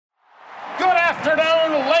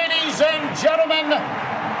afternoon, ladies and gentlemen,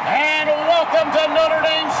 and welcome to Notre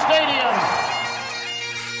Dame Stadium.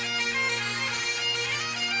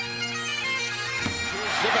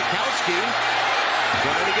 Zbikowski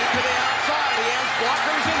trying to get to the outside. He has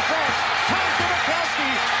blockers in front. Tom Zbikowski,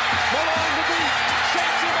 along the beat,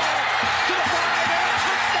 shakes him off to the 5 and a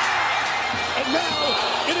touchdown. And now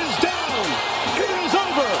it is down. It is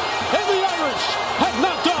over. And the Irish have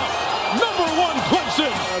knocked out number one Clemson.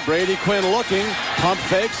 Brady Quinn looking, pump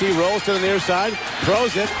fakes, he rolls to the near side,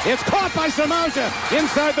 throws it, it's caught by Samaja,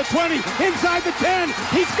 inside the 20, inside the 10,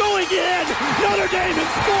 he's going in, Notre Dame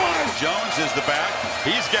has scored! Jones is the back,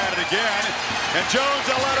 he's got it again, and Jones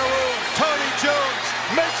a lot of room, Tony Jones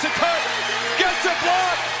makes a cut, gets a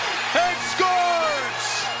block, and scores!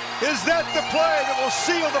 Is that the play that will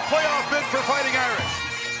seal the playoff bid for Fighting Irish?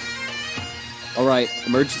 All right,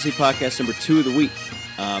 emergency podcast number 2 of the week.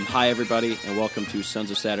 Hi, everybody, and welcome to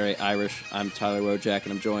Sons of Saturday Irish. I'm Tyler Wojak,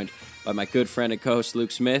 and I'm joined by my good friend and co-host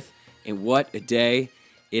Luke Smith. And what a day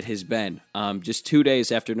it has been. Just 2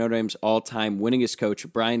 days after Notre Dame's all-time winningest coach,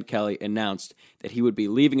 Brian Kelly, announced that he would be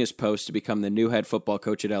leaving his post to become the new head football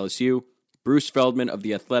coach at LSU, Bruce Feldman of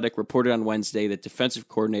The Athletic reported on Wednesday that defensive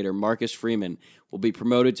coordinator Marcus Freeman will be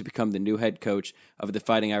promoted to become the new head coach of the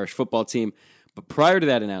Fighting Irish football team. But prior to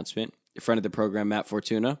that announcement, a friend of the program, Matt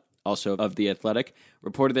Fortuna, also of The Athletic,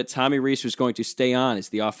 reported that Tommy Rees was going to stay on as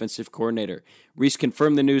the offensive coordinator. Rees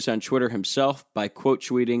confirmed the news on Twitter himself by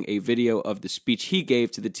quote-tweeting a video of the speech he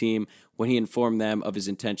gave to the team when he informed them of his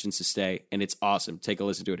intentions to stay, and it's awesome. Take a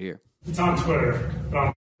listen to it here. It's on Twitter, but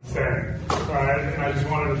I'm staying. All right, and I just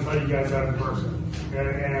wanted to tell you guys that in person.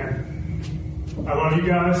 And I love you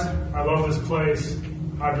guys. I love this place.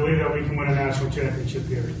 I believe that we can win a national championship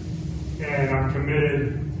here. And I'm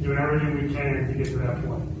committed, doing everything we can to get to that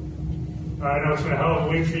point. I know it's been a hell of a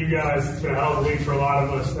week for you guys. It's been a hell of a week for a lot of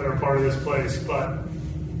us that are part of this place. But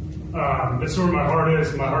this is where my heart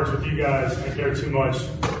is. My heart's with you guys. I care too much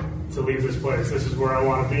to leave this place. This is where I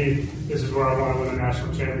want to be. This is where I want to win a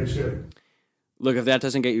national championship. Look, if that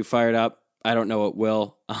doesn't get you fired up, I don't know what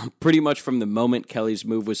will. Pretty much from the moment Kelly's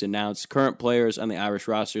move was announced, current players on the Irish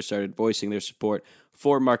roster started voicing their support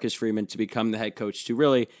for Marcus Freeman to become the head coach to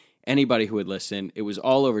really anybody who would listen. It was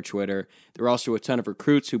all over Twitter. There were also a ton of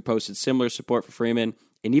recruits who posted similar support for Freeman,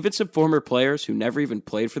 and even some former players who never even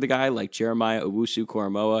played for the guy, like Jeremiah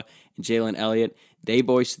Owusu-Koramoah and Jalen Elliott. They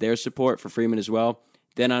voiced their support for Freeman as well.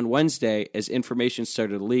 Then on Wednesday, as information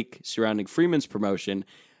started to leak surrounding Freeman's promotion,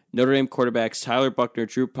 Notre Dame quarterbacks Tyler Buchner,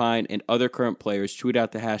 Drew Pine, and other current players tweet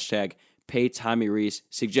out the hashtag #PayTommyRees,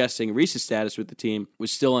 suggesting Rees's status with the team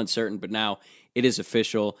was still uncertain, but now it is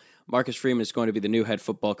official. Marcus Freeman is going to be the new head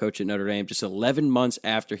football coach at Notre Dame just 11 months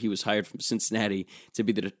after he was hired from Cincinnati to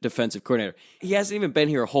be the defensive coordinator. He hasn't even been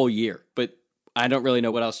here a whole year, but I don't really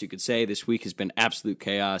know what else you could say. This week has been absolute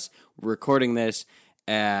chaos. We're recording this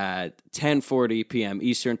at 10:40 p.m.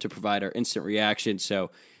 Eastern to provide our instant reaction, so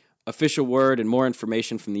official word and more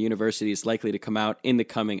information from the university is likely to come out in the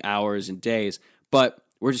coming hours and days, but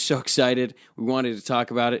we're just so excited. We wanted to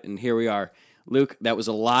talk about it, and here we are. Luke, that was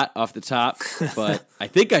a lot off the top, but I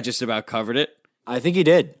think I just about covered it. I think he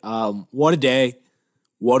did. What a day.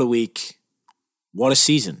 What a week. What a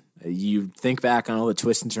season. You think back on all the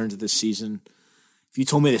twists and turns of this season. If you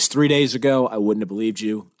told me this 3 days ago, I wouldn't have believed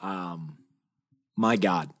you. My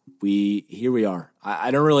God, here we are.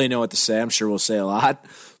 I don't really know what to say. I'm sure we'll say a lot.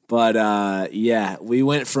 But, yeah, we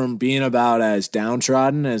went from being about as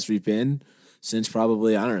downtrodden as we've been since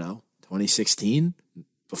probably, 2016,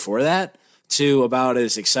 before that, to about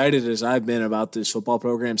as excited as I've been about this football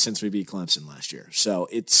program since we beat Clemson last year. So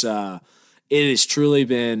it has truly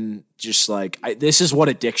been just like, this is what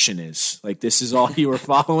addiction is. Like, this is all you were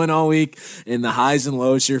following all week, and the highs and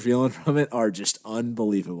lows you're feeling from it are just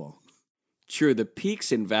unbelievable. True, the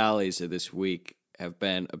peaks and valleys of this week have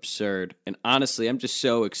been absurd. And honestly, I'm just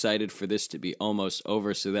so excited for this to be almost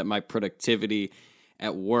over so that my productivity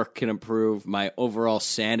at work can improve, my overall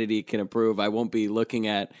sanity can improve. I won't be looking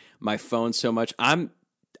at my phone so much. I'm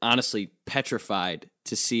honestly petrified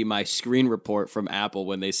to see my screen report from Apple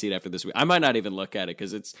when they see it after this week. I might not even look at it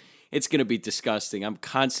because it's going to be disgusting. I'm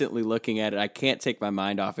constantly looking at it. I can't take my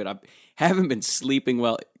mind off it. I haven't been sleeping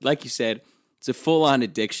well. Like you said, it's a full-on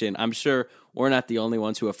addiction. I'm sure we're not the only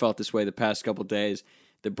ones who have felt this way the past couple days.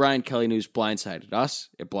 The Brian Kelly news blindsided us.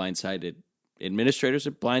 It blindsided administrators,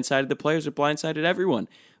 it blindsided the players, it blindsided everyone.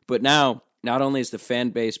 But now, not only has the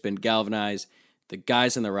fan base been galvanized, the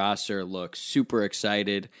guys on the roster look super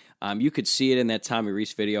excited. You could see it in that Tommy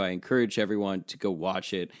Rees video. I encourage everyone to go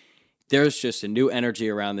watch it. There's just a new energy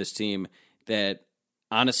around this team that,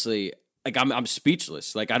 honestly, like I'm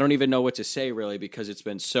speechless. Like I don't even know what to say really because it's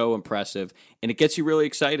been so impressive and it gets you really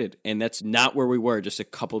excited. And that's not where we were just a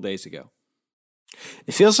couple days ago.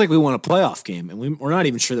 It feels like we won a playoff game, and we're not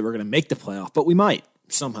even sure that we're going to make the playoff, but we might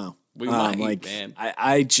somehow. We might, man.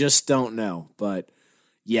 I just don't know, but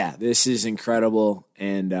yeah, this is incredible.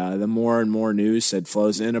 And the more and more news that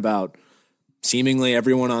flows in about seemingly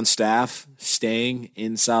everyone on staff staying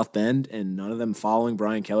in South Bend and none of them following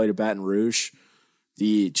Brian Kelly to Baton Rouge,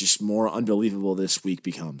 the just more unbelievable this week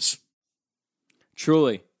becomes.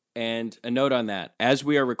 Truly. And a note on that, as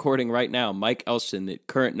we are recording right now, Mike Elston, the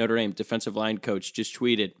current Notre Dame defensive line coach, just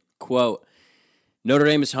tweeted, quote, Notre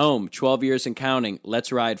Dame is home, 12 years and counting.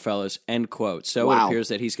 Let's ride, fellas, end quote. So wow. It appears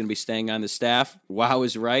that he's going to be staying on the staff. Wow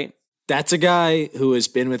is right. That's a guy who has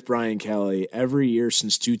been with Brian Kelly every year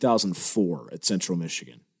since 2004 at Central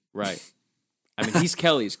Michigan. Right. I mean, he's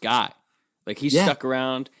Kelly's guy. Like, he's stuck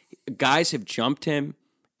around. Guys have jumped him,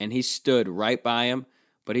 and he stood right by him,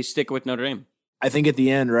 but he's sticking with Notre Dame. I think at the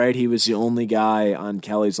end, right, he was the only guy on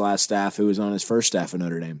Kelly's last staff who was on his first staff at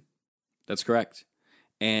Notre Dame. That's correct.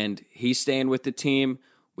 And he's staying with the team.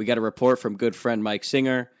 We got a report from good friend Mike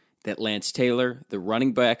Singer that Lance Taylor, the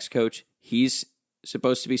running backs coach, he's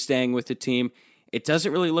supposed to be staying with the team. It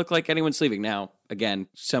doesn't really look like anyone's leaving. Now, again,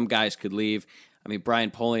 some guys could leave. I mean, Brian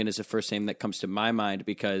Polian is the first name that comes to my mind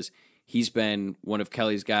because he's been one of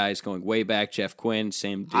Kelly's guys going way back. Jeff Quinn,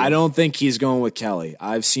 same dude. I don't think he's going with Kelly.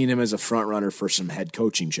 I've seen him as a front runner for some head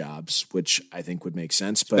coaching jobs, which I think would make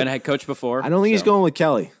sense. But been a head coach before. I don't think he's going with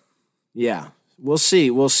Kelly. Yeah, we'll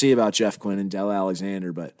see. We'll see about Jeff Quinn and Del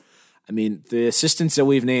Alexander. But, I mean, the assistants that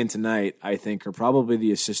we've named tonight, I think, are probably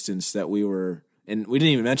the assistants that we were – and we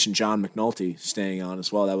didn't even mention John McNulty staying on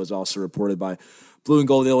as well. That was also reported by Blue and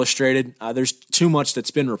Gold Illustrated. There's too much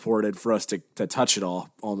that's been reported for us to touch it all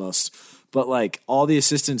almost. But like all the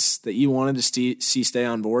assistants that you wanted to see stay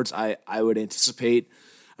on boards, I would anticipate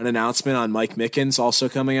an announcement on Mike Mickens also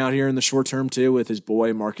coming out here in the short term too, with his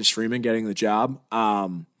boy Marcus Freeman getting the job.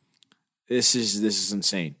 This is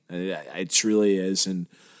insane. It truly is. And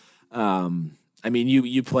I mean,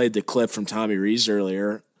 you played the clip from Tommy Rees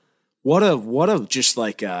earlier. What a just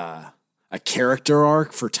like a character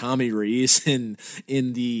arc for Tommy Rees in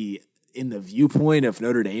the viewpoint of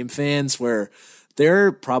Notre Dame fans, where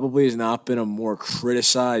there probably has not been a more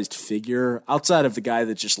criticized figure outside of the guy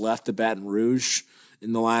that just left the Baton Rouge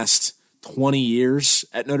in the last 20 years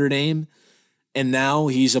at Notre Dame. And now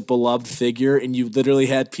he's a beloved figure, and you literally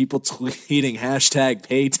had people tweeting hashtag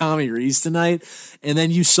pay Tommy Rees tonight. And then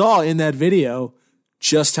you saw in that video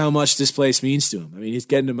just how much this place means to him. I mean, he's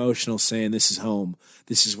getting emotional saying, this is home.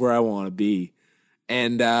 This is where I want to be.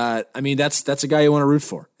 And, I mean, that's a guy you want to root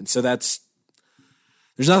for. And so there's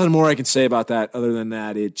nothing more I can say about that other than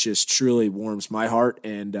that. It just truly warms my heart.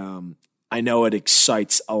 And I know it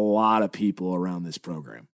excites a lot of people around this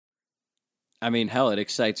program. I mean, hell, it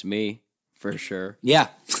excites me for sure. Yeah.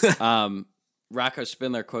 Rocco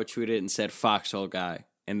Spindler quote tweeted and said, Foxhole guy.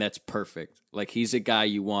 And that's perfect. Like, he's a guy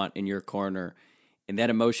you want in your corner. And that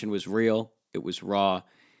emotion was real. It was raw.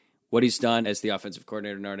 What he's done as the offensive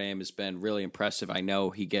coordinator of Notre Dame has been really impressive. I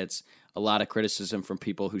know he gets a lot of criticism from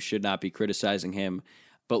people who should not be criticizing him.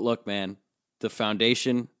 But look, man, the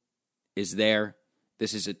foundation is there.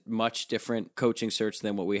 This is a much different coaching search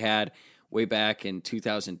than what we had way back in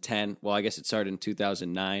 2010. Well, I guess it started in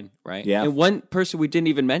 2009, right? Yeah. And one person we didn't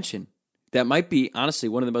even mention that might be, honestly,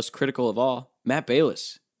 one of the most critical of all, Matt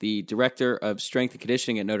Balis, the director of strength and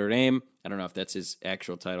conditioning at Notre Dame. I don't know if that's his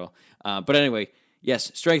actual title. But anyway,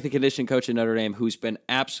 yes, strength and conditioning coach at Notre Dame, who's been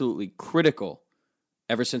absolutely critical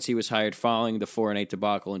ever since he was hired following the 4-8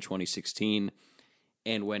 debacle in 2016.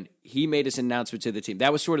 And when he made his announcement to the team,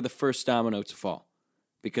 that was sort of the first domino to fall.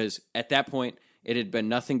 Because at that point, it had been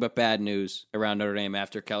nothing but bad news around Notre Dame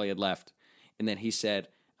after Kelly had left. And then he said,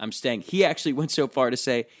 I'm staying. He actually went so far to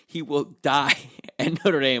say he will die at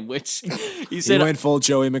Notre Dame, which he said. He went full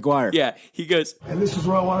Joey McGuire. Yeah, he goes. And this is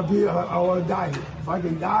where I want to be. I want to die here. If I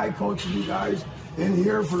can die coaching you guys in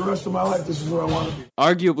here for the rest of my life, this is where I want to be.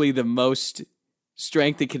 Arguably the most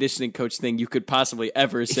strength and conditioning coach thing you could possibly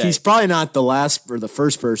ever say. He's probably not the last or the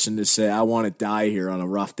first person to say, I want to die here on a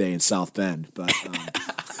rough day in South Bend. But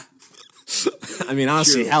I mean,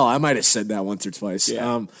 honestly, hell, I might have said that once or twice.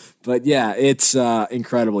 Yeah. But yeah, it's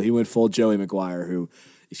incredible. He went full Joey McGuire, who,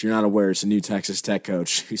 if you're not aware, is a new Texas Tech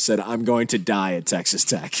coach who said, I'm going to die at Texas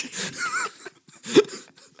Tech.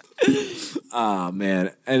 Oh,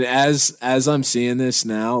 man. And as I'm seeing this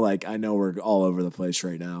now, like, I know we're all over the place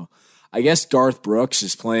right now. I guess Garth Brooks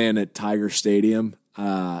is playing at Tiger Stadium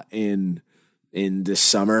in this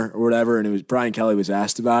summer or whatever, and Brian Kelly was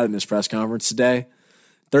asked about it in his press conference today.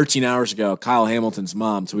 13 hours ago, Kyle Hamilton's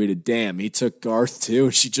mom tweeted, "Damn, he took Garth too."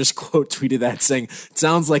 And she just quote tweeted that saying, "It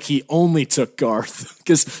sounds like he only took Garth,"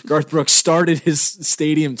 because Garth Brooks started his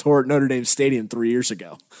stadium tour at Notre Dame Stadium 3 years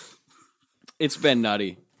ago. It's been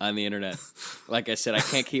nutty on the internet. Like I said, I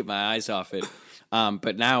can't keep my eyes off it.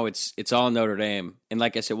 But now it's all Notre Dame. And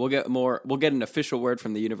like I said, we'll get an official word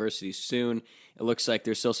from the university soon. It looks like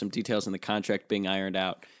there's still some details in the contract being ironed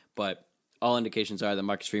out, but all indications are that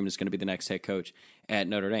Marcus Freeman is going to be the next head coach at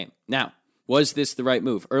Notre Dame. Now, was this the right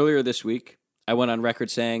move? Earlier this week, I went on record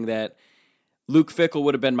saying that Luke Fickell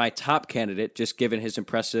would have been my top candidate, just given his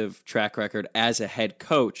impressive track record as a head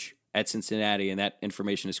coach at Cincinnati, and that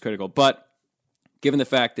information is critical. But given the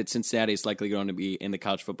fact that Cincinnati is likely going to be in the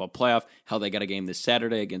college football playoff, hell, they got a game this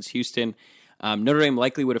Saturday against Houston, Notre Dame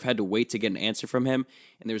likely would have had to wait to get an answer from him,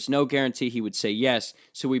 and there's no guarantee he would say yes,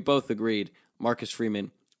 so we both agreed Marcus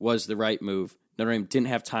Freeman was the right move. Notre Dame didn't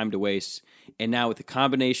have time to waste, and now with the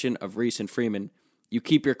combination of Reese and Freeman, you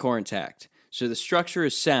keep your core intact. So the structure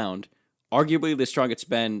is sound, arguably the strongest it's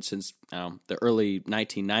been since the early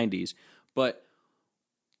 1990s, but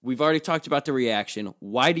we've already talked about the reaction.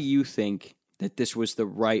 Why do you think that this was the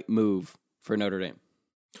right move for Notre Dame?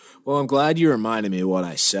 Well, I'm glad you reminded me of what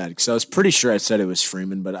I said, because I was pretty sure I said it was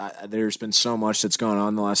Freeman, but there's been so much that's gone on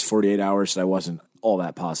in the last 48 hours that I wasn't all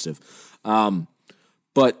that positive.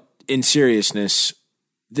 But in seriousness,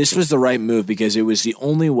 this was the right move because it was the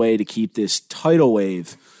only way to keep this tidal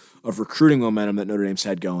wave of recruiting momentum that Notre Dame's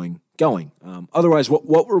had going. Otherwise,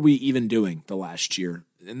 what were we even doing the last year?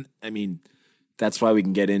 And I mean, that's why we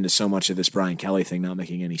can get into so much of this Brian Kelly thing not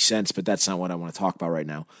making any sense, but that's not what I want to talk about right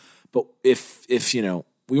now. But if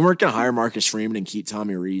we weren't going to hire Marcus Freeman and keep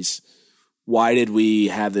Tommy Rees, why did we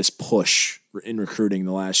have this push in recruiting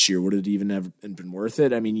the last year? Would it even have been worth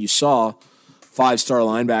it? I mean, you saw 5-star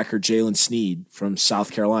linebacker Jalen Sneed from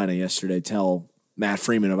South Carolina yesterday tell Matt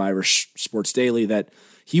Freeman of Irish Sports Daily that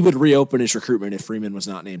he would reopen his recruitment if Freeman was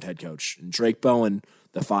not named head coach. And Drake Bowen,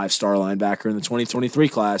 the 5-star linebacker in the 2023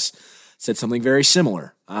 class, said something very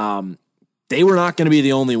similar. They were not going to be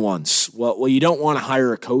the only ones. Well, you don't want to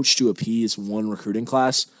hire a coach to appease one recruiting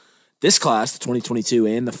class. This class, the 2022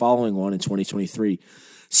 and the following one in 2023,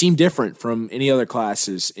 seem different from any other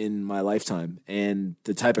classes in my lifetime and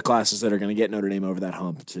the type of classes that are going to get Notre Dame over that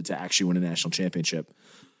hump to actually win a national championship.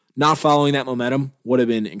 Not following that momentum would have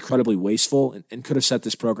been incredibly wasteful and could have set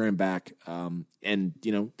this program back. Then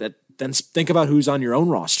think about who's on your own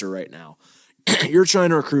roster right now. You're trying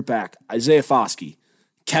to recruit back Isaiah Foskey,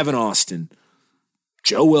 Kevin Austin,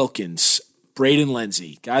 Joe Wilkins, Braden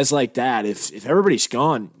Lenzy, guys like that. If everybody's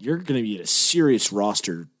gone, you're going to be at a serious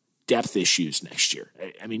roster depth issues next year.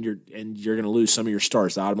 I mean, you're going to lose some of your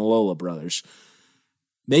stars, the Adamalola brothers.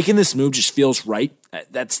 Making this move just feels right.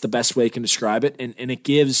 That's the best way I can describe it. And it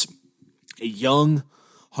gives a young,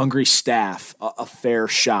 hungry staff a fair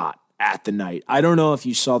shot at the night. I don't know if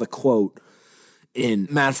you saw the quote in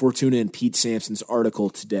Matt Fortuna and Pete Sampson's article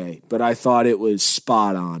today, but I thought it was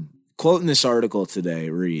spot on. Quote in this article today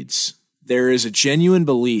reads, "There is a genuine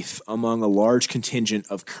belief among a large contingent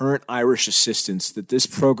of current Irish assistants that this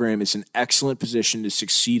program is in excellent position to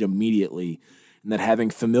succeed immediately, and that having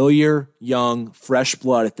familiar, young, fresh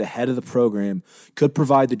blood at the head of the program could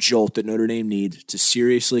provide the jolt that Notre Dame needs to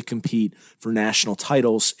seriously compete for national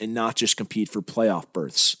titles and not just compete for playoff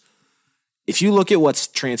berths." If you look at what's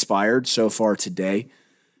transpired so far today,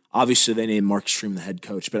 obviously they named Marcus Freeman the head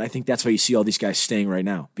coach, but I think that's why you see all these guys staying right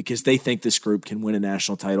now, because they think this group can win a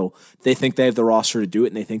national title. They think they have the roster to do it,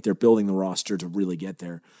 and they think they're building the roster to really get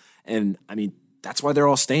there. And, I mean, that's why they're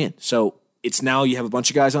all staying. So it's now you have a bunch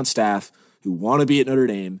of guys on staff who want to be at Notre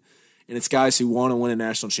Dame, and it's guys who want to win a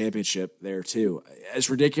national championship there too. As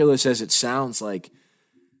ridiculous as it sounds, like,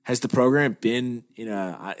 has the program been in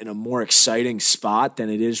a more exciting spot than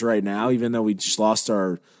it is right now, even though we just lost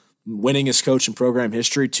our winningest coach in program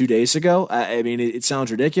history 2 days ago? I mean, it sounds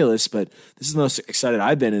ridiculous, but this is the most excited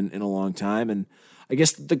I've been in a long time. And I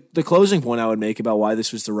guess the closing point I would make about why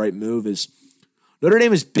this was the right move is Notre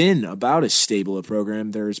Dame has been about as stable a program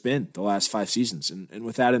there has been the last 5 seasons. And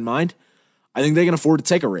with that in mind, I think they can afford to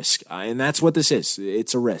take a risk. And that's what this is.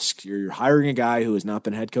 It's a risk. You're hiring a guy who has not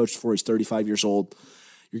been head coach before he's 35 years old.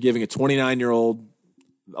 You're giving a 29-year-old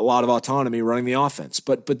a lot of autonomy running the offense.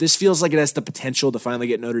 But this feels like it has the potential to finally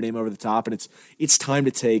get Notre Dame over the top, and it's time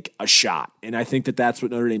to take a shot. And I think that's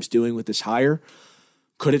what Notre Dame's doing with this hire.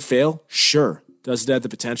 Could it fail? Sure. Does it have the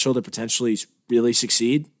potential to potentially really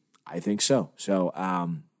succeed? I think so. So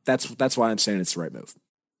that's why I'm saying it's the right move.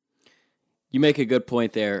 You make a good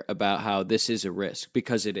point there about how this is a risk,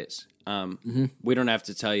 because it is. We don't have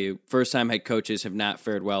to tell you, first-time head coaches have not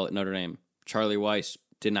fared well at Notre Dame. Charlie Weiss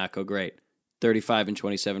did not go great.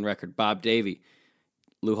 35-27 record. Bob Davie,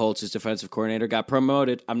 Lou Holtz's defensive coordinator, got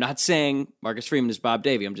promoted. I'm not saying Marcus Freeman is Bob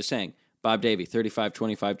Davie. I'm just saying Bob Davie,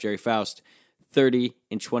 35-25. Jerry Faust,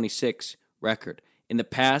 30-26 record. In the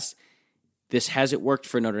past, this hasn't worked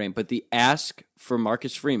for Notre Dame, but the ask for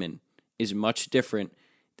Marcus Freeman is much different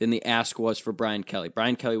than the ask was for Brian Kelly.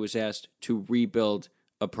 Brian Kelly was asked to rebuild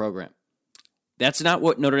a program. That's not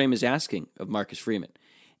what Notre Dame is asking of Marcus Freeman.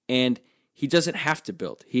 And he doesn't have to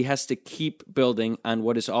build. He has to keep building on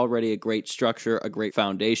what is already a great structure, a great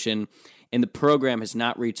foundation, and the program has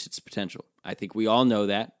not reached its potential. I think we all know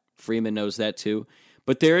that. Freeman knows that too.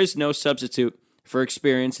 But there is no substitute for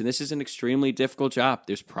experience, and this is an extremely difficult job.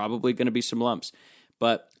 There's probably going to be some lumps.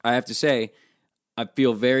 But I have to say, I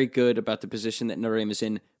feel very good about the position that Notre Dame is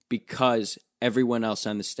in because everyone else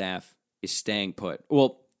on the staff is staying put.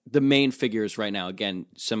 Well, the main figures right now, again,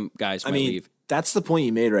 some guys might leave. That's the point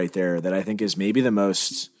you made right there that I think is maybe the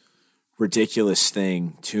most ridiculous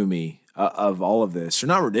thing to me of all of this. Or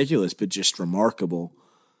not ridiculous, but just remarkable.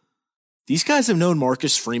 These guys have known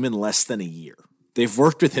Marcus Freeman less than a year. They've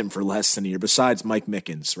worked with him for less than a year, besides Mike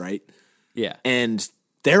Mickens, right? Yeah. And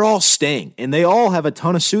they're all staying, and they all have a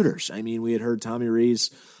ton of suitors. I mean, we had heard Tommy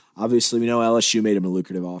Rees. Obviously, we know LSU made him a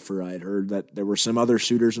lucrative offer. I had heard that there were some other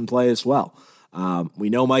suitors in play as well. We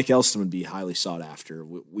know Mike Elston would be highly sought after.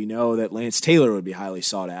 We know that Lance Taylor would be highly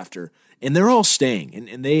sought after. And they're all staying.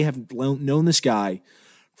 And they have known this guy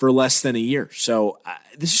for less than a year. So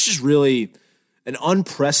this is just really an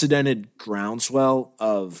unprecedented groundswell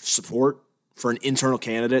of support for an internal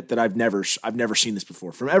candidate that I've never seen this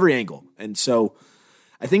before from every angle. And so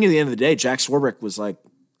I think at the end of the day, Jack Swarbrick was like,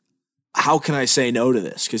 how can I say no to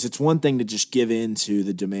this? Because it's one thing to just give in to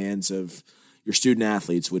the demands of your student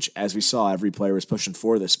athletes, which, as we saw, every player was pushing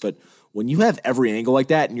for this. But when you have every angle like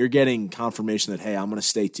that and you're getting confirmation that, hey, I'm going to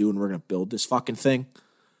stay too and we're going to build this fucking thing,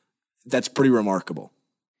 that's pretty remarkable.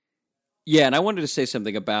 Yeah, and I wanted to say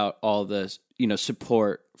something about all the,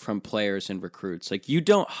 support from players and recruits. Like, you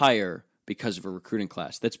don't hire because of a recruiting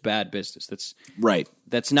class. That's bad business. That's right.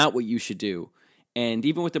 That's not what you should do. And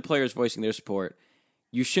even with the players voicing their support,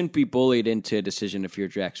 you shouldn't be bullied into a decision if you're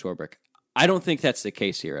Jack Swarbrick. I don't think that's the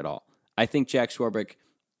case here at all. I think Jack Swarbrick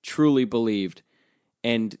truly believed,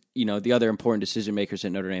 and the other important decision makers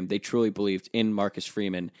at Notre Dame, they truly believed in Marcus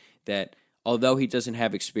Freeman, that although he doesn't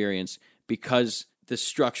have experience, because the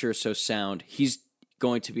structure is so sound, he's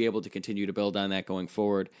going to be able to continue to build on that going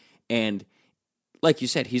forward. And like you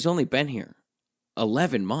said, he's only been here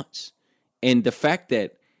 11 months. And the fact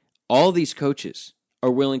that all these coaches are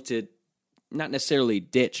willing to not necessarily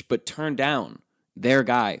ditch, but turn down their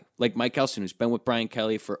guy, like Mike Elston, who's been with Brian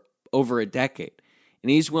Kelly for over a decade, and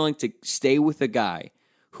he's willing to stay with a guy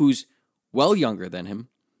who's well younger than him,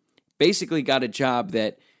 basically got a job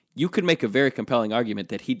that you could make a very compelling argument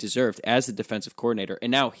that he deserved as the defensive coordinator, and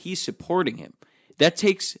now he's supporting him. That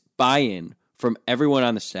takes buy-in from everyone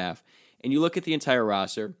on the staff, and you look at the entire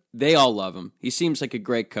roster, they all love him. He seems like a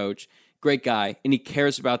great coach, great guy, and he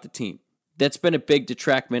cares about the team. That's been a big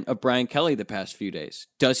detractment of Brian Kelly the past few days.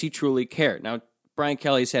 Does he truly care? Now, Brian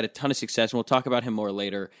Kelly's had a ton of success, and we'll talk about him more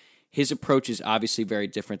later. His approach is obviously very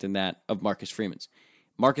different than that of Marcus Freeman's.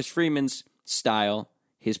 Marcus Freeman's style,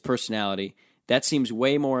 his personality, that seems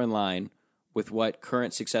way more in line with what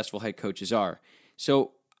current successful head coaches are.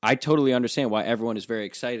 So I totally understand why everyone is very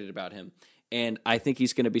excited about him. And I think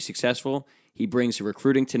he's going to be successful. He brings a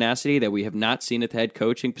recruiting tenacity that we have not seen at the head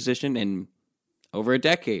coaching position in over a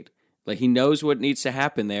decade. Like, he knows what needs to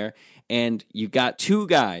happen there. And you've got two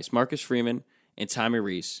guys, Marcus Freeman and Tommy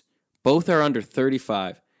Rees. Both are under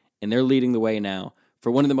 35. And they're leading the way now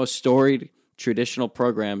for one of the most storied traditional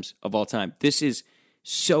programs of all time. This is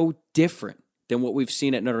so different than what we've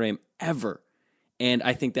seen at Notre Dame ever. And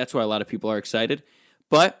I think that's why a lot of people are excited.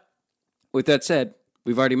 But with that said,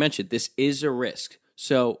 we've already mentioned this is a risk.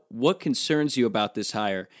 So what concerns you about this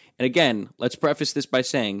hire? And again, let's preface this by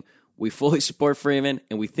saying we fully support Freeman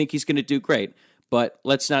and we think he's going to do great. But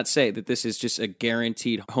let's not say that this is just a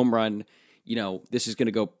guaranteed home run. This is going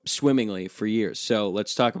to go swimmingly for years. So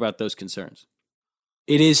let's talk about those concerns.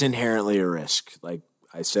 It is inherently a risk. Like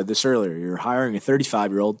I said this earlier, you're hiring a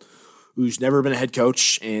 35-year-old who's never been a head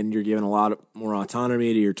coach, and you're giving a lot more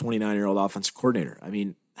autonomy to your 29-year-old offensive coordinator. I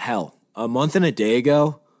mean, hell, a month and a day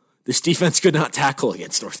ago, this defense could not tackle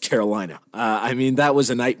against North Carolina. That was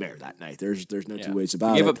a nightmare that night. There's no two ways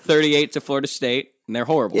about it. Give up 38 to Florida State, and they're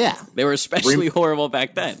horrible. Yeah. They were especially horrible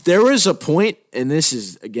back then. There was a point, and this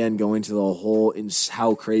is, again, going to the whole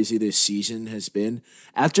how crazy this season has been.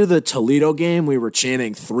 After the Toledo game, we were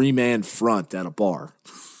chanting 3-man front at a bar.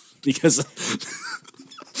 Because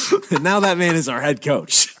now that man is our head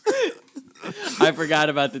coach. I forgot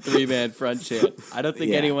about the 3-man front chant. I don't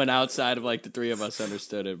think Yeah. anyone outside of like the three of us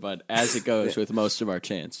understood it, but as it goes with most of our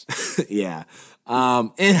chants. Yeah.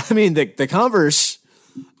 And I mean, the converse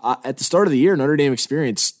at the start of the year, Notre Dame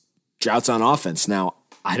experienced droughts on offense. Now,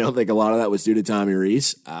 I don't think a lot of that was due to Tommy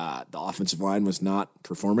Rees. The offensive line was not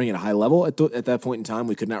performing at a high level at that point in time.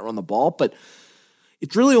 We could not run the ball, but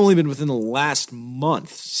it's really only been within the last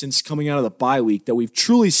month since coming out of the bye week that we've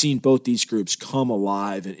truly seen both these groups come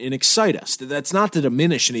alive and excite us. That's not to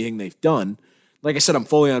diminish anything they've done. Like I said, I'm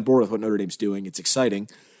fully on board with what Notre Dame's doing. It's exciting,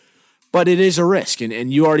 but it is a risk.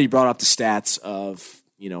 And you already brought up the stats of,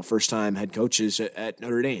 first-time head coaches at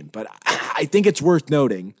Notre Dame. But I think it's worth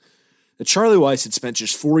noting that Charlie Weiss had spent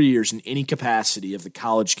just 4 years in any capacity of the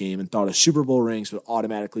college game and thought a Super Bowl rings would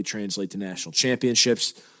automatically translate to national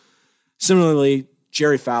championships. Similarly,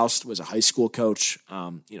 Jerry Faust was a high school coach.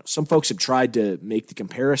 Some folks have tried to make the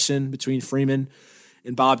comparison between Freeman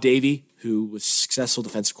and Bob Davie, who was a successful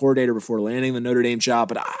defensive coordinator before landing the Notre Dame job.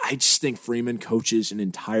 But I just think Freeman coaches an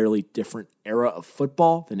entirely different era of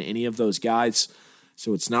football than any of those guys.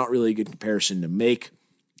 So it's not really a good comparison to make.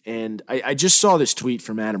 And I just saw this tweet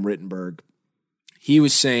from Adam Rittenberg. He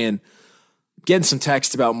was saying, getting some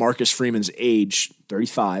text about Marcus Freeman's age,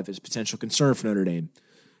 35, is a potential concern for Notre Dame.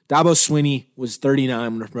 Dabo Swinney was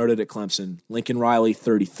 39 when promoted at Clemson. Lincoln Riley,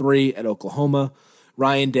 33 at Oklahoma.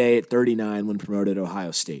 Ryan Day at 39 when promoted at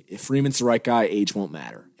Ohio State. If Freeman's the right guy, age won't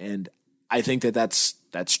matter. And I think that's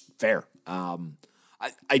fair.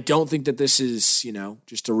 I don't think that this is,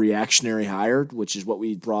 just a reactionary hire, which is what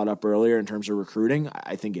we brought up earlier in terms of recruiting.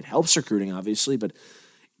 I think it helps recruiting, obviously, but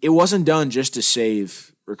it wasn't done just to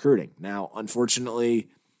save recruiting. Now, unfortunately,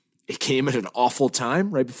 it came at an awful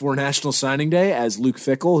time right before National Signing Day, as Luke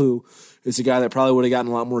Fickell, who is a guy that probably would have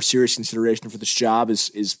gotten a lot more serious consideration for this job,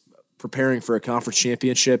 is preparing for a conference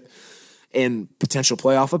championship and potential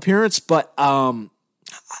playoff appearance. But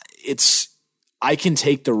I can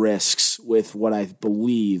take the risks with what I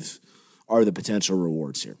believe are the potential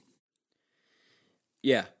rewards here.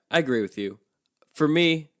 Yeah, I agree with you. For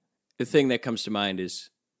me, the thing that comes to mind is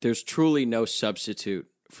there's truly no substitute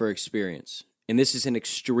for experience. And this is an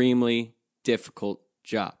extremely difficult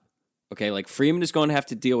job. Okay, like Freeman is going to have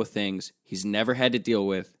to deal with things he's never had to deal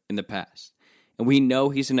with in the past. And we know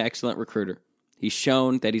he's an excellent recruiter. He's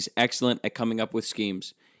shown that he's excellent at coming up with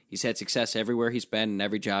schemes. He's had success everywhere he's been and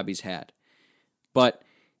every job he's had. But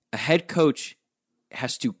a head coach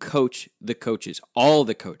has to coach the coaches, all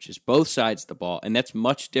the coaches, both sides of the ball. And that's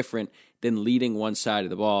much different than leading one side of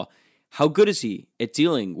the ball. How good is he at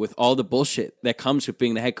dealing with all the bullshit that comes with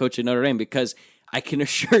being the head coach at Notre Dame? Because I can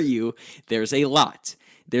assure you there's a lot.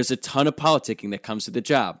 There's a ton of politicking that comes with the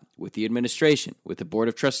job, with the administration, with the board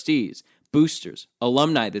of trustees, boosters,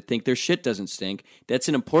 alumni that think their shit doesn't stink. That's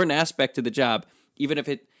an important aspect of the job, even if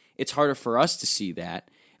it's harder for us to see that.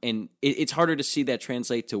 And it's harder to see that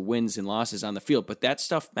translate to wins and losses on the field. But that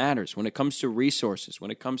stuff matters when it comes to resources, when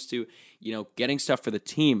it comes to, getting stuff for the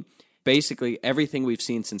team. Basically, everything we've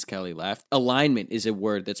seen since Kelly left, alignment is a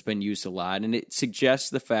word that's been used a lot, and it suggests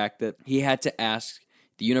the fact that he had to ask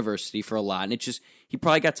the university for a lot, and he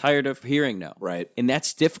probably got tired of hearing no. Right. And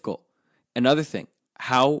that's difficult. Another thing,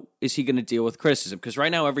 how is he going to deal with criticism? Because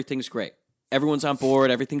right now, everything's great. Everyone's on board,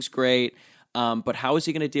 everything's great, but how is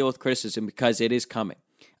he going to deal with criticism? Because it is coming.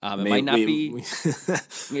 It might not be in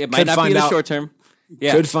the short term.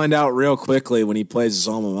 Yeah. Could find out real quickly when he plays his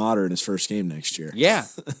alma mater in his first game next year. Yeah.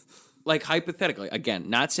 Like hypothetically, again,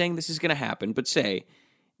 not saying this is going to happen, but say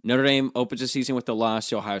Notre Dame opens the season with the loss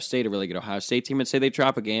to Ohio State, a really good Ohio State team, and say they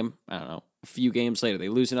drop a game, I don't know, a few games later, they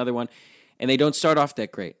lose another one, and they don't start off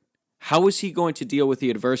that great. How is he going to deal with the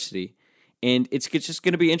adversity? And it's just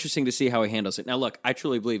going to be interesting to see how he handles it. Now, look, I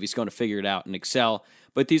truly believe he's going to figure it out and excel,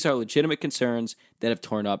 but these are legitimate concerns that have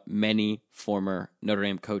torn up many former Notre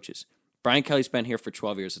Dame coaches. Brian Kelly's been here for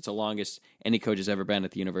 12 years. It's the longest any coach has ever been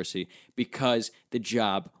at the university because the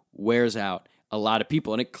job wears out a lot of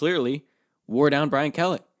people, and it clearly wore down Brian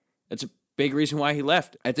Kelly. That's a big reason why he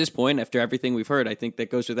left. At this point, after everything we've heard, I think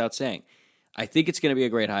that goes without saying. I think it's going to be a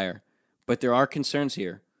great hire, but there are concerns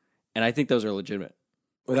here, and I think those are legitimate.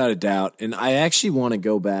 Without a doubt. And I actually want to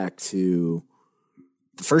go back to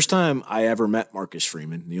the first time I ever met Marcus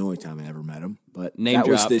Freeman, the only time I ever met him. But Name that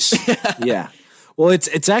drop. was this. Yeah. Well,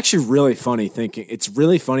 it's actually really funny thinking. It's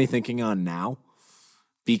really funny thinking on now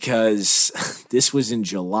because this was in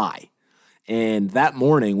July. And that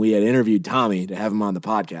morning we had interviewed Tommy to have him on the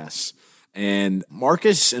podcast. And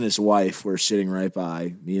Marcus and his wife were sitting right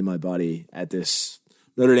by me and my buddy at this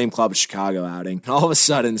Notre Dame Club of Chicago outing. All of a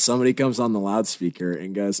sudden, somebody comes on the loudspeaker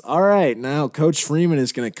and goes, all right, now Coach Freeman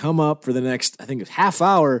is going to come up for the next, I think, half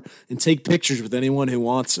hour and take pictures with anyone who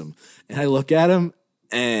wants him. And I look at him,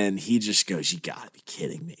 and he just goes, you got to be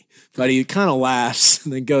kidding me. But he kind of laughs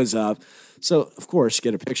and then goes up. So, of course,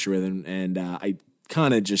 get a picture with him, and I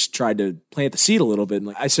kind of just tried to plant the seed a little bit. And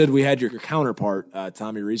like I said, we had your counterpart,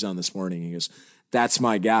 Tommy Rees, on this morning. He goes, that's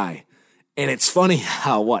my guy. And it's funny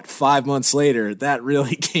how, 5 months later, that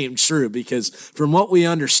really came true, because from what we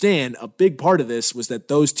understand, a big part of this was that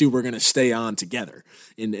those two were going to stay on together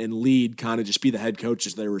and lead, kind of just be the head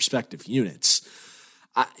coaches of their respective units.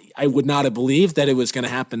 I would not have believed that it was going to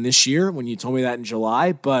happen this year when you told me that in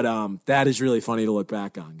July, but that is really funny to look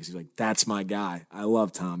back on, because he's like, that's my guy. I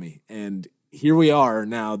love Tommy. And here we are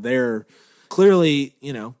now. They're clearly,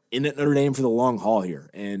 in at Notre Dame for the long haul here.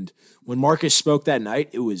 And when Marcus spoke that night,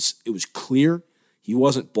 it was clear he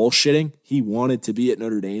wasn't bullshitting. He wanted to be at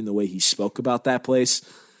Notre Dame the way he spoke about that place.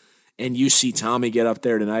 And you see Tommy get up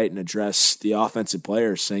there tonight and address the offensive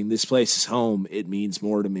players saying, this place is home. It means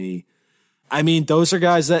more to me. I mean, those are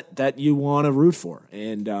guys that you want to root for.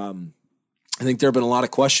 And I think there have been a lot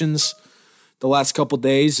of questions the last couple of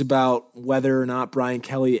days about whether or not Brian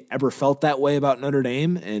Kelly ever felt that way about Notre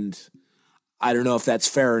Dame. And I don't know if that's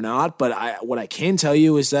fair or not, but what I can tell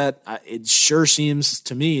you is that it sure seems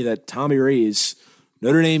to me that Tommy Rees,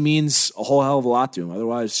 Notre Dame means a whole hell of a lot to him.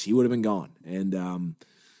 Otherwise, he would have been gone. And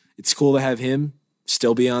it's cool to have him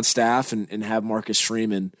still be on staff and have Marcus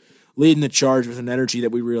Freeman leading the charge with an energy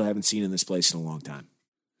that we really haven't seen in this place in a long time.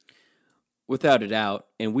 Without a doubt,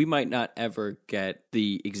 and we might not ever get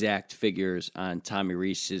the exact figures on Tommy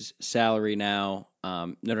Rees's salary now.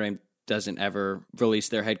 Notre Dame doesn't ever release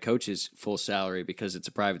their head coach's full salary because it's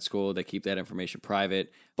a private school. They keep that information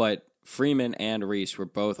private. But Freeman and Rees were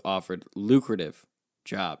both offered lucrative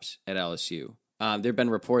jobs at LSU. There have been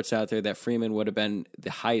reports out there that Freeman would have been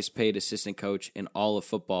the highest paid assistant coach in all of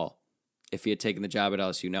football if he had taken the job at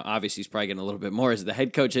LSU. Now, obviously, he's probably getting a little bit more as the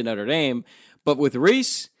head coach at Notre Dame. But with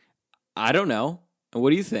Rees, I don't know. And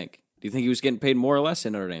what do you think? Do you think he was getting paid more or less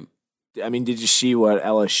in Notre Dame? I mean, did you see what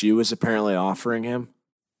LSU was apparently offering him?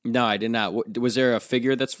 No, I did not. Was there a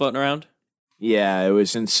figure that's floating around? Yeah, it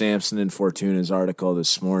was in Sampson and Fortuna's article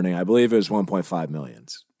this morning. I believe it was $1.5 million.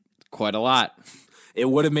 Quite a lot. It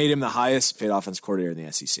would have made him the highest paid offense coordinator in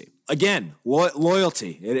the SEC. Again,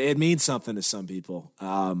 loyalty. It means something to some people.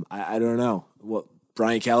 I don't know. Well,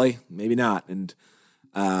 Brian Kelly, maybe not. And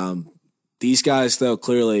these guys, though,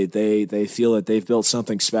 clearly they feel that they've built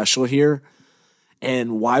something special here.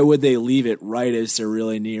 And why would they leave it right as they're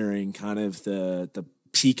really nearing kind of the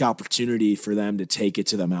peak opportunity for them to take it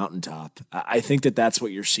to the mountaintop? I think that's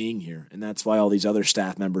what you're seeing here. And that's why all these other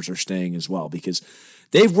staff members are staying as well, because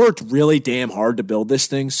they've worked really damn hard to build this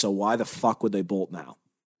thing. So why the fuck would they bolt now?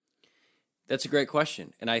 That's a great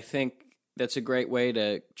question. And I think that's a great way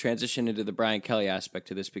to transition into the Brian Kelly aspect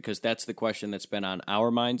to this, because that's the question that's been on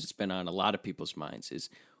our minds. It's been on a lot of people's minds, is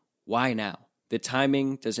why now? The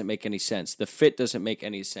timing doesn't make any sense. The fit doesn't make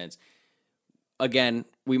any sense. Again,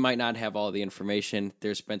 we might not have all the information.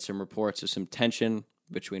 There's been some reports of some tension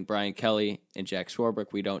between Brian Kelly and Jack Swarbrick.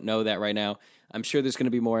 We don't know that right now. I'm sure there's going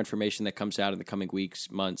to be more information that comes out in the coming weeks,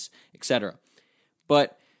 months, etc.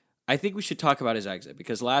 But I think we should talk about his exit,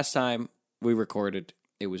 because last time we recorded,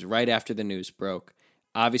 it was right after the news broke.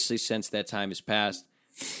 Obviously, since that time has passed,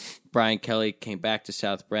 Brian Kelly came back to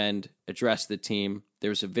South Bend, addressed the team. There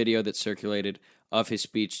was a video that circulated of his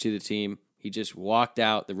speech to the team. He just walked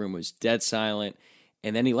out. The room was dead silent.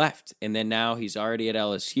 And then he left. And then now he's already at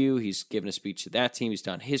LSU. He's given a speech to that team. He's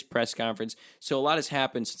done his press conference. So a lot has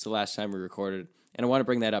happened since the last time we recorded. And I want to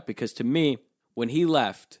bring that up because to me, when he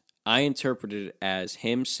left, I interpreted it as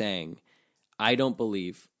him saying, I don't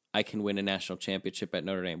believe I can win a national championship at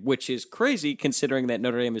Notre Dame, which is crazy considering that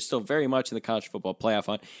Notre Dame is still very much in the college football playoff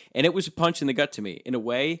hunt. And it was a punch in the gut to me. In a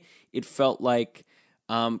way, it felt like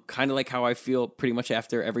kind of like how I feel pretty much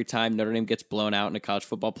after every time Notre Dame gets blown out in a college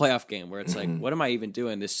football playoff game, where it's like, what am I even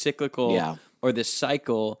doing? This cyclical or this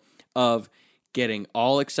cycle of getting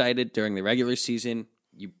all excited during the regular season.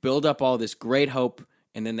 You build up all this great hope,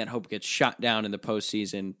 and then that hope gets shot down in the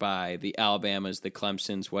postseason by the Alabamas, the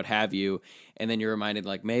Clemsons, what have you. And then you're reminded,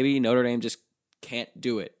 like, maybe Notre Dame just can't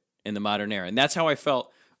do it in the modern era. And that's how I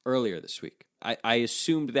felt earlier this week. I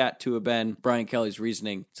assumed that to have been Brian Kelly's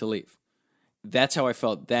reasoning to leave. That's how I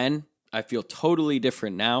felt then. I feel totally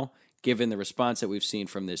different now, given the response that we've seen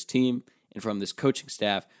from this team and from this coaching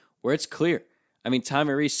staff, where it's clear. I mean,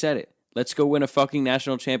 Tommy Rees said it. Let's go win a fucking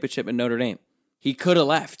national championship at Notre Dame. He could have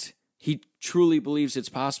left. He truly believes it's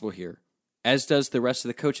possible here, as does the rest of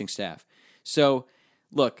the coaching staff. So,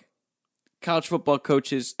 look, college football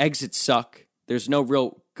coaches, exits suck. There's no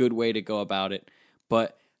real good way to go about it.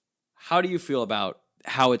 But how do you feel about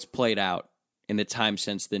how it's played out in the time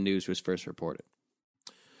since the news was first reported?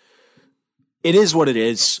 It is what it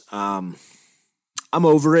is. I'm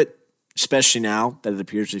over it, especially now that it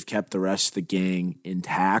appears we've kept the rest of the gang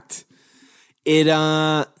intact.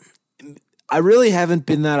 I really haven't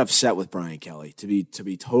been that upset with Brian Kelly, to be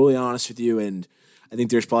totally honest with you, and I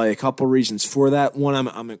think there's probably a couple reasons for that. One,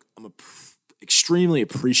 I'm extremely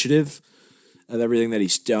appreciative of everything that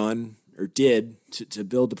he's done or did to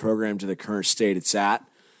build the program to the current state it's at.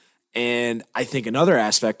 And I think another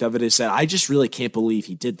aspect of it is that I just really can't believe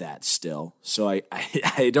he did that still. So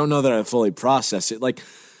I don't know that I fully processed it. Like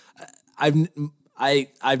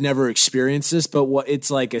I've never experienced this, but it's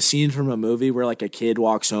like a scene from a movie where like a kid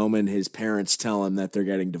walks home and his parents tell him that they're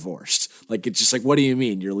getting divorced. Like, it's just like, what do you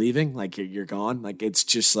mean? You're leaving? Like you're gone? Like, it's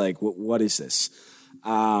just like, what is this?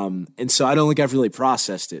 And so I don't think I've really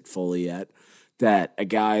processed it fully yet, that a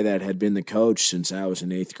guy that had been the coach since I was in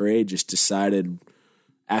 8th grade just decided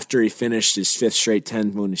after he finished his 5th straight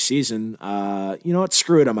 10-win season, you know what?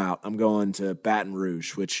 Screw it, I'm out. I'm going to Baton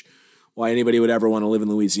Rouge, which why anybody would ever want to live in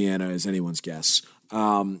Louisiana is anyone's guess.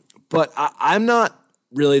 But I'm not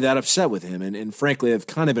really that upset with him. And frankly, I've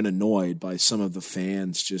kind of been annoyed by some of the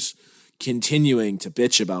fans just continuing to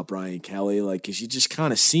bitch about Brian Kelly. Like, cause you just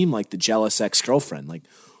kind of seem like the jealous ex-girlfriend. Like,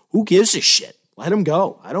 who gives a shit? Let him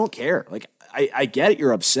go. I don't care. Like, I get it.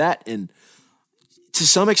 You're upset. And to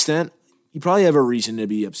some extent, you probably have a reason to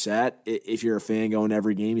be upset if you're a fan going to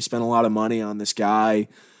every game. You spend a lot of money on this guy.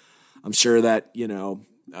 I'm sure that, you know,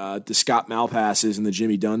 the Scott Malpasses and the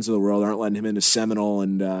Jimmy Dunns of the world aren't letting him into Seminole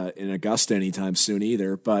and in Augusta anytime soon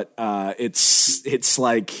either. But it's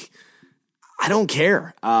like, I don't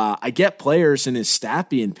care. I get players and his staff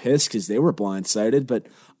being pissed because they were blindsided, but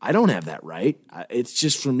I don't have that right. It's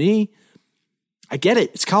just, for me, I get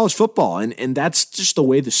it. It's college football, and that's just the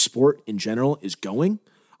way the sport in general is going.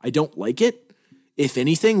 I don't like it. If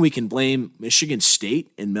anything, we can blame Michigan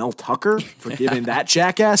State and Mel Tucker for giving that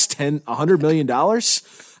jackass $100 million.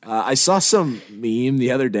 I saw some meme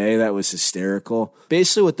the other day that was hysterical.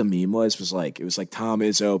 Basically what the meme was like, it was like Tom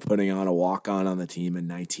Izzo putting on a walk-on the team in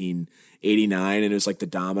 1989, and it was like the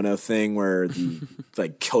domino thing where the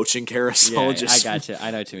like coaching carousel I got you.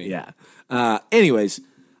 I know what you mean. Yeah. Anyways,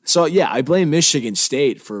 so yeah, I blame Michigan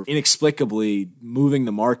State for inexplicably moving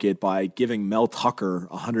the market by giving Mel Tucker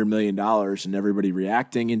 $100 million and everybody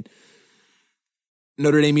reacting. And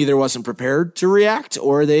Notre Dame either wasn't prepared to react,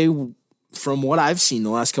 or they, from what I've seen the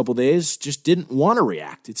last couple of days, just didn't want to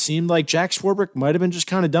react. It seemed like Jack Swarbrick might have been just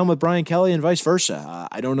kind of done with Brian Kelly and vice versa.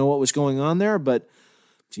 I don't know what was going on there, but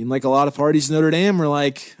it seemed like a lot of parties in Notre Dame were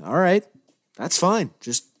like, all right, that's fine.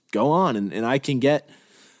 Just go on. And I can get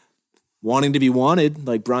wanting to be wanted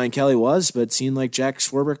like Brian Kelly was, but it seemed like Jack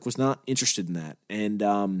Swarbrick was not interested in that. And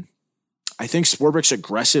I think Swarbrick's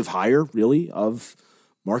aggressive hire, really, of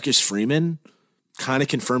Marcus Freeman kind of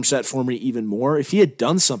confirms that for me even more. If he had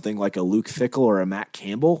done something like a Luke Fickell or a Matt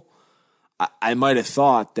Campbell, I might have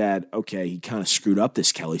thought that, okay, he kind of screwed up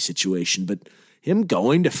this Kelly situation. But him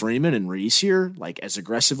going to Freeman and Reese here, like as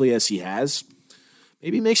aggressively as he has,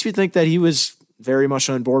 maybe makes me think that he was very much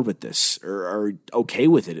on board with this, or okay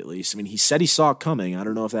with it at least. I mean, he said he saw it coming. I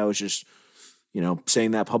don't know if that was just, you know,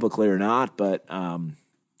 saying that publicly or not, but I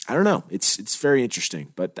don't know. It's very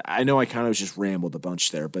interesting. But I know I kind of just rambled a bunch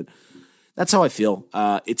there, but that's how I feel.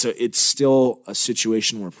 It's still a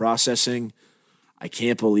situation we're processing. I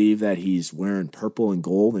can't believe that he's wearing purple and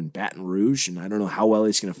gold in Baton Rouge, and I don't know how well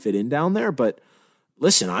he's going to fit in down there. But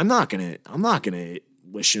listen, I'm not gonna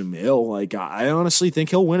wish him ill. Like, I honestly think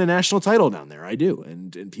he'll win a national title down there. I do,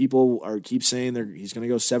 and people keep saying he's going to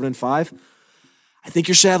go 7-5. I think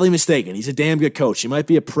you're sadly mistaken. He's a damn good coach. He might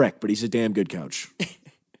be a prick, but he's a damn good coach.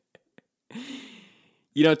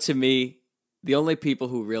 You know, to me, the only people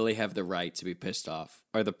who really have the right to be pissed off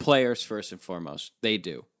are the players first and foremost. They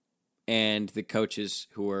do. And the coaches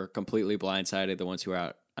who are completely blindsided, the ones who are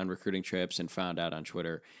out on recruiting trips and found out on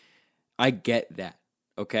Twitter. I get that,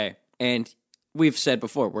 okay? And we've said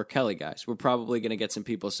before, we're Kelly guys. We're probably going to get some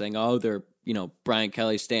people saying, oh, they're, you know, Brian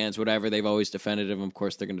Kelly stands, whatever. They've always defended him. Of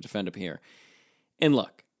course, they're going to defend him here. And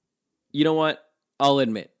look, you know what? I'll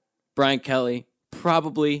admit, Brian Kelly,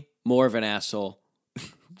 probably more of an asshole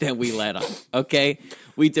than we let on. Okay,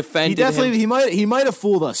 we defended him. He might have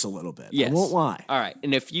fooled us a little bit. Yes. I won't lie. All right,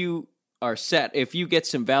 and if you are set, if you get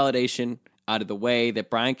some validation out of the way that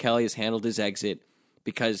Brian Kelly has handled his exit,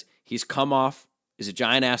 because he's come off as a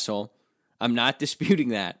giant asshole, I'm not disputing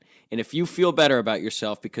that. And if you feel better about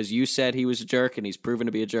yourself because you said he was a jerk and he's proven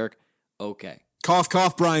to be a jerk, okay. Cough,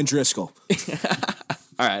 cough, Brian Driscoll.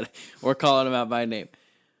 All All right, we're calling him out by name.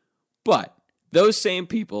 But those same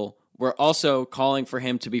people were also calling for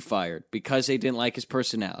him to be fired because they didn't like his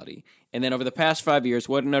personality. And then over the past 5 years,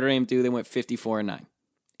 what did Notre Dame do? They went 54-9.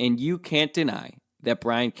 And you can't deny that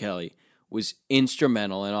Brian Kelly was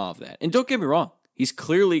instrumental in all of that. And don't get me wrong, he's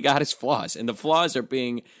clearly got his flaws, and the flaws are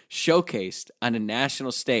being showcased on a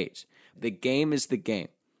national stage. The game is the game,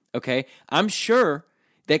 okay? I'm sure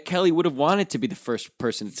that Kelly would have wanted to be the first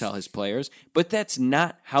person to tell his players, but that's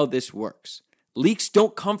not how this works. Leaks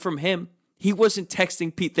don't come from him. He wasn't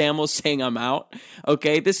texting Pete Thamel saying I'm out,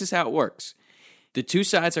 okay? This is how it works. The two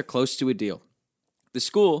sides are close to a deal. The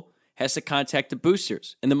school has to contact the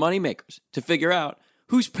boosters and the moneymakers to figure out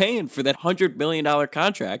who's paying for that $100 million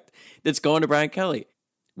contract that's going to Brian Kelly.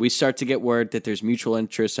 We start to get word that there's mutual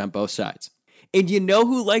interest on both sides. And you know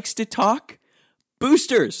who likes to talk?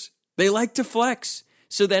 Boosters. They like to flex.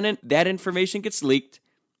 So then that information gets leaked,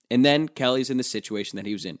 and then Kelly's in the situation that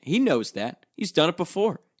he was in. He knows that. He's done it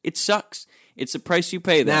before. It sucks. It's the price you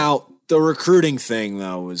pay there. Now, the recruiting thing,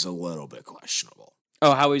 though, is a little bit questionable.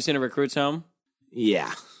 Oh, how he's in a recruit's home?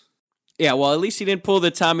 Yeah. Yeah, well, at least he didn't pull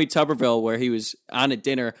the Tommy Tuberville where he was on a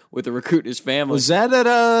dinner with a recruit and his family. Was that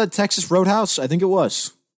at Texas Roadhouse? I think it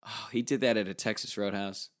was. Oh, he did that at a Texas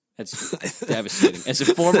Roadhouse. That's devastating. As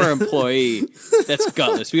a former employee, that's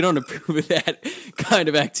gutless. We don't approve of that kind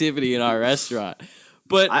of activity in our restaurant.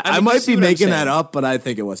 But I might be making that up, but I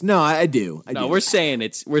think it was. No, I do. We're saying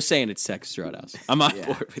it's Texas Roadhouse. I'm on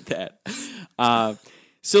board with that.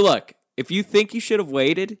 So look, if you think he should have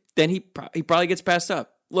waited, then he probably gets passed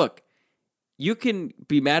up. Look, you can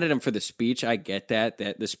be mad at him for the speech. I get that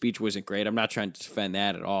the speech wasn't great. I'm not trying to defend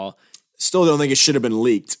that at all. Still don't think it should have been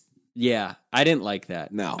leaked. Yeah, I didn't like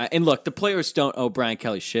that. No. And look, the players don't owe Brian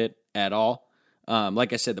Kelly shit at all.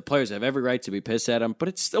 Like I said, the players have every right to be pissed at him, but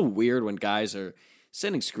it's still weird when guys are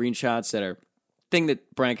sending screenshots that are thing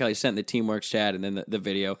that Brian Kelly sent in the Teamworks chat and then the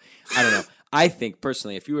video. I don't know. I think,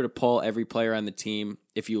 personally, if you were to poll every player on the team,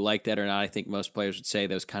 if you like that or not, I think most players would say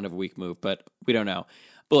that was kind of a weak move, but we don't know.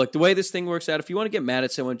 But look, the way this thing works out, if you want to get mad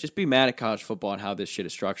at someone, just be mad at college football and how this shit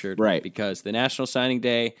is structured. Right. Because the National Signing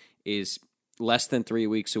Day is less than 3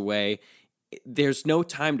 weeks away. There's no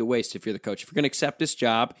time to waste if you're the coach. If you're going to accept this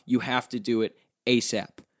job, you have to do it ASAP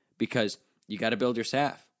because you got to build your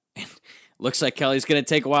staff. Looks like Kelly's going to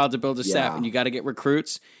take a while to build a staff, and you got to get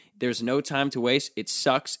recruits. There's no time to waste. It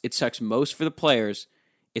sucks. It sucks most for the players.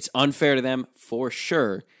 It's unfair to them for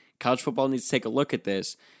sure. College football needs to take a look at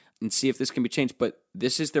this and see if this can be changed. But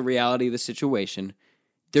this is the reality of the situation.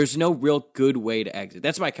 There's no real good way to exit.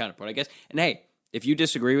 That's my counterpoint, I guess. And hey, if you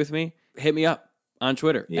disagree with me, hit me up on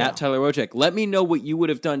Twitter, at Tyler Wojcik. Let me know what you would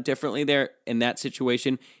have done differently there in that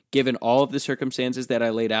situation, given all of the circumstances that I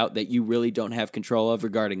laid out that you really don't have control of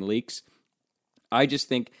regarding leaks. I just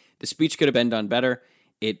think the speech could have been done better.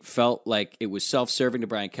 It felt like it was self-serving to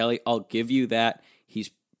Brian Kelly. I'll give you that.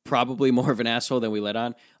 He's probably more of an asshole than we let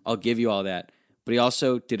on. I'll give you all that. But he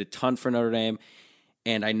also did a ton for Notre Dame.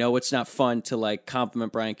 And I know it's not fun to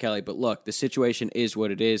compliment Brian Kelly, but look, the situation is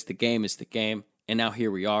what it is. The game is the game. And now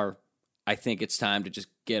here we are. I think it's time to just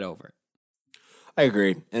get over it. I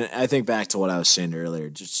agree. And I think back to what I was saying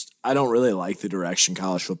earlier, I don't really like the direction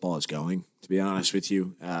college football is going, to be honest with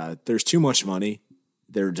you. There's too much money.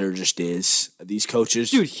 There just is. These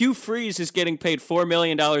coaches. Dude, Hugh Freeze is getting paid $4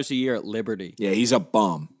 million a year at Liberty. Yeah, he's a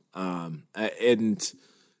bum.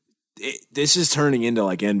 This is turning into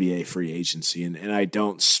NBA free agency, and I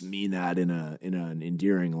don't mean that in an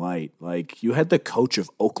endearing light. Like, you had the coach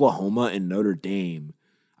of Oklahoma and Notre Dame.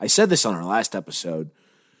 I said this on our last episode.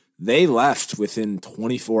 They left within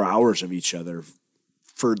 24 hours of each other.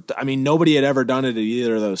 Nobody had ever done it at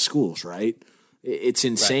either of those schools, right? It's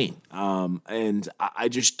insane. Right. And I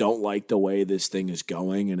just don't like the way this thing is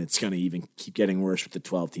going, and it's going to even keep getting worse with the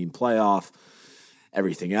 12-team playoff,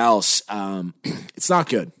 everything else. It's not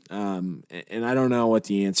good. And I don't know what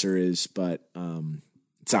the answer is, but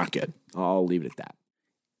it's not good. I'll leave it at that.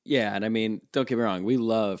 Yeah, and don't get me wrong. We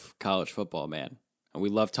love college football, man. And we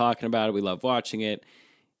love talking about it. We love watching it,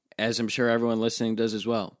 as I'm sure everyone listening does as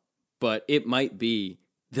well. But it might be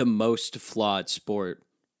the most flawed sport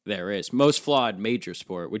there is. Most flawed major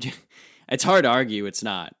sport. It's hard to argue it's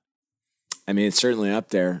not. It's certainly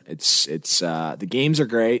up there. It's the games are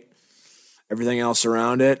great. Everything else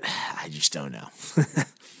around it, I just don't know.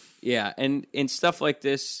 Yeah, and in stuff like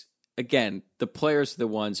this, again, the players are the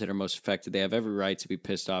ones that are most affected. They have every right to be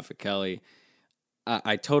pissed off at Kelly.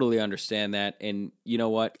 I totally understand that. And you know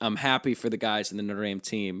what? I'm happy for the guys in the Notre Dame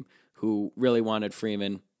team who really wanted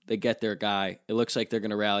Freeman. They get their guy. It looks like they're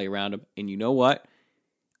going to rally around him. And you know what?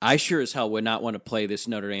 I sure as hell would not want to play this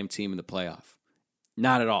Notre Dame team in the playoff.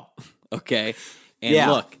 Not at all. Okay?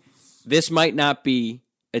 And look, this might not be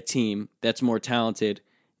a team that's more talented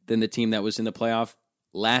than the team that was in the playoff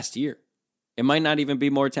last year. It might not even be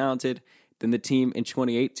more talented than the team in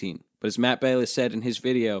 2018. But as Matt Bayless said in his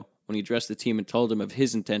video when he addressed the team and told them of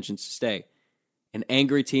his intentions to stay, an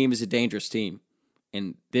angry team is a dangerous team.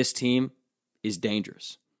 And this team is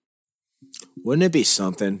dangerous. Wouldn't it be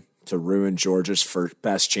something to ruin Georgia's first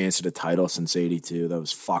best chance at a title since '82?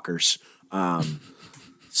 Those fuckers.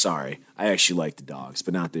 Sorry, I actually like the Dogs,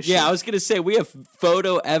 but not this year. Yeah, I was going to say, we have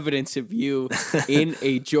photo evidence of you in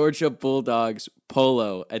a Georgia Bulldogs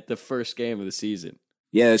polo at the first game of the season.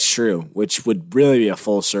 Yeah, that's true, which would really be a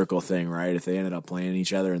full circle thing, right? If they ended up playing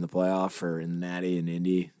each other in the playoff or in the Natty and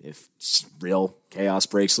Indy, if real chaos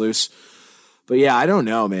breaks loose. But yeah, I don't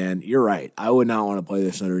know, man. You're right. I would not want to play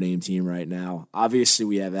this Notre Dame team right now. Obviously,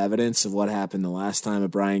 we have evidence of what happened the last time that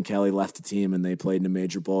Brian Kelly left the team and they played in a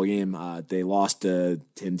major bowl game. They lost to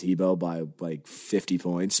Tim Tebow by like 50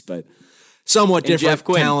 points, but somewhat different Jeff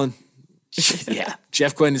Quinn. talent. Yeah,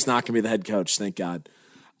 Jeff Quinn is not going to be the head coach, thank God.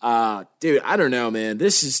 Dude, I don't know, man.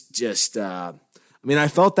 This is just I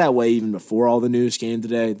felt that way even before all the news came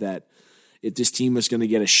today, that if this team was going to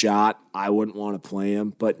get a shot, I wouldn't want to play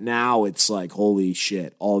them. But now it's like, holy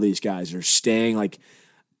shit, all these guys are staying. Like,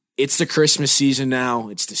 it's the Christmas season now.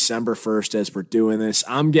 It's December 1st as we're doing this.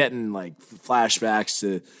 I'm getting like flashbacks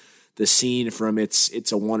to the scene from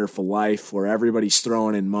It's a Wonderful Life, where everybody's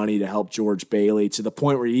throwing in money to help George Bailey, to the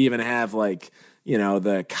point where you even have like, you know,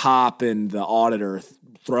 the cop and the auditor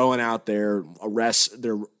throwing out their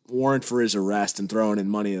warrant for his arrest and throwing in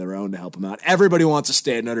money of their own to help him out. Everybody wants to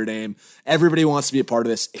stay at Notre Dame. Everybody wants to be a part of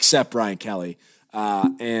this except Brian Kelly.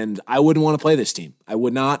 And I wouldn't want to play this team. I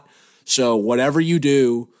would not. So whatever you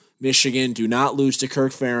do, Michigan, do not lose to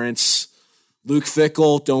Kirk Ferentz. Luke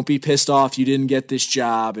Fickell, don't be pissed off you didn't get this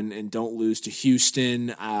job, and don't lose to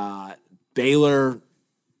Houston. Baylor,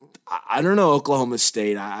 I don't know, Oklahoma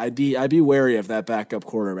State. I'd be wary of that backup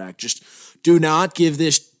quarterback. Just do not give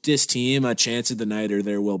this team a chance at the night, or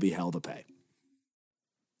there will be hell to pay.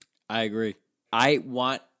 I agree. I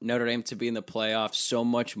want Notre Dame to be in the playoffs so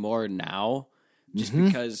much more now, just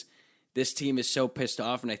because this team is so pissed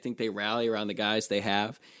off, and I think they rally around the guys they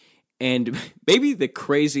have. And maybe the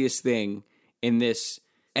craziest thing in this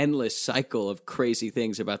endless cycle of crazy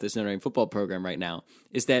things about this Notre Dame football program right now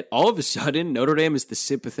is that all of a sudden Notre Dame is the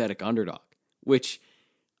sympathetic underdog, which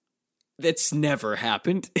that's never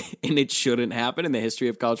happened, and it shouldn't happen in the history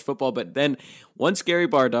of college football. But then once Gary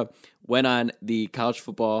Barta went on the college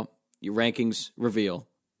football rankings reveal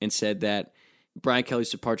and said that Brian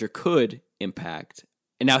Kelly's departure could impact,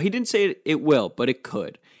 and now he didn't say it will, but it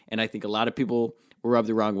could. And I think a lot of people were rubbed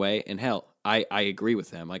the wrong way, and hell, I agree with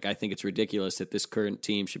them. Like, I think it's ridiculous that this current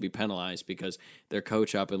team should be penalized because their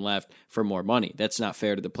coach up and left for more money. That's not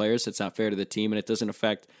fair to the players. That's not fair to the team, and it doesn't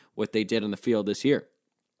affect what they did on the field this year.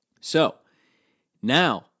 So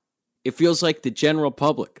now it feels like the general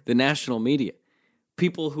public, the national media,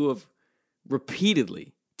 people who have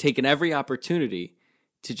repeatedly taken every opportunity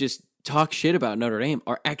to just talk shit about Notre Dame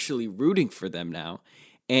are actually rooting for them now.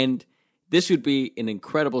 And this would be an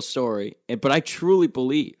incredible story. But I truly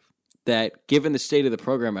believe that given the state of the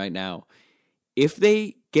program right now, if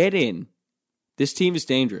they get in, this team is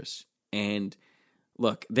dangerous. And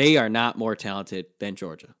look, they are not more talented than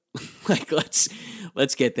Georgia. Like,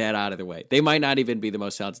 let's get that out of the way. They might not even be the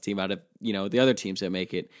most talented team out of, you know, the other teams that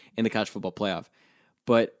make it in the college football playoff.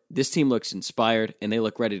 But this team looks inspired, and they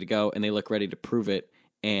look ready to go, and they look ready to prove it.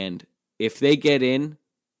 And if they get in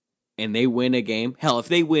and they win a game, hell, if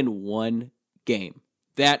they win one game,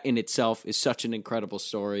 that in itself is such an incredible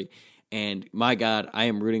story. And my God, I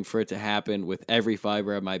am rooting for it to happen with every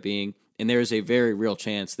fiber of my being. And there is a very real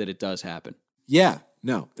chance that it does happen. Yeah,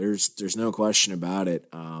 no, there's no question about it.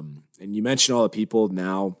 And you mentioned all the people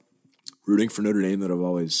now rooting for Notre Dame that have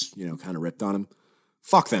always, you know, kind of ripped on him.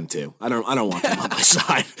 Fuck them too. I don't want them on my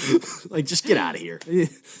side. Like, just get out of here.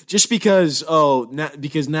 Just because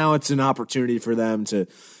now it's an opportunity for them to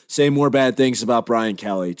say more bad things about Brian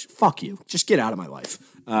Kelly. Fuck you. Just get out of my life.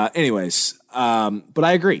 Anyways, but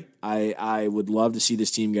I agree. I would love to see this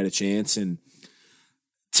team get a chance. And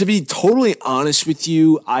to be totally honest with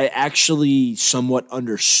you, I actually somewhat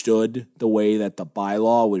understood the way that the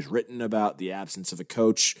bylaw was written about the absence of a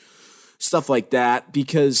coach, stuff like that,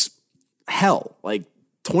 because hell, like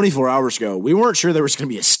 24 hours ago, we weren't sure there was going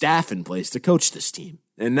to be a staff in place to coach this team.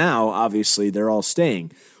 And now, obviously, they're all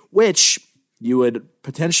staying, which you would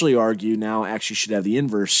potentially argue now actually should have the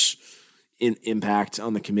inverse impact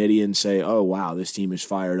on the committee and say, oh, wow, this team is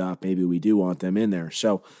fired up. Maybe we do want them in there.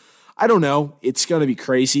 So I don't know. It's going to be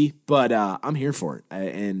crazy, but I'm here for it.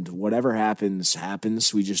 And whatever happens,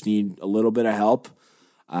 happens. We just need a little bit of help.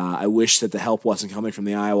 I wish that the help wasn't coming from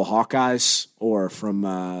the Iowa Hawkeyes or from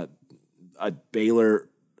a Baylor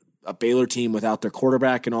team without their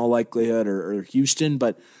quarterback in all likelihood, or Houston.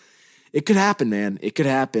 But it could happen, man. It could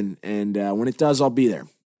happen. And when it does, I'll be there.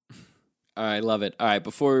 All right, love it. All right,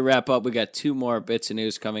 before we wrap up, we got 2 more bits of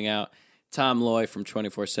news coming out. Tom Loy from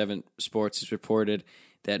 24/7 Sports has reported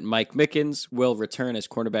that Mike Mickens will return as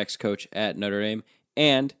cornerbacks coach at Notre Dame,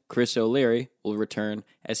 and Chris O'Leary will return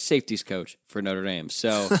as safeties coach for Notre Dame.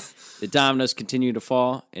 So the dominoes continue to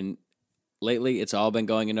fall, and lately it's all been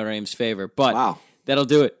going in Notre Dame's favor. But That'll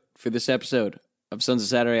do it for this episode of Sons of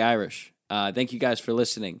Saturday Irish. Thank you guys for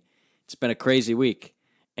listening. It's been a crazy week,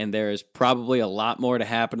 and there is probably a lot more to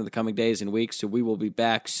happen in the coming days and weeks, so we will be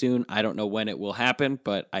back soon. I don't know when it will happen,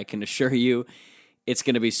 but I can assure you it's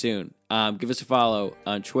going to be soon. Give us a follow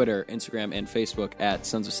on Twitter, Instagram, and Facebook at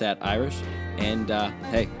Sons of Sat Irish. And,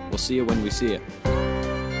 hey, we'll see you when we see you.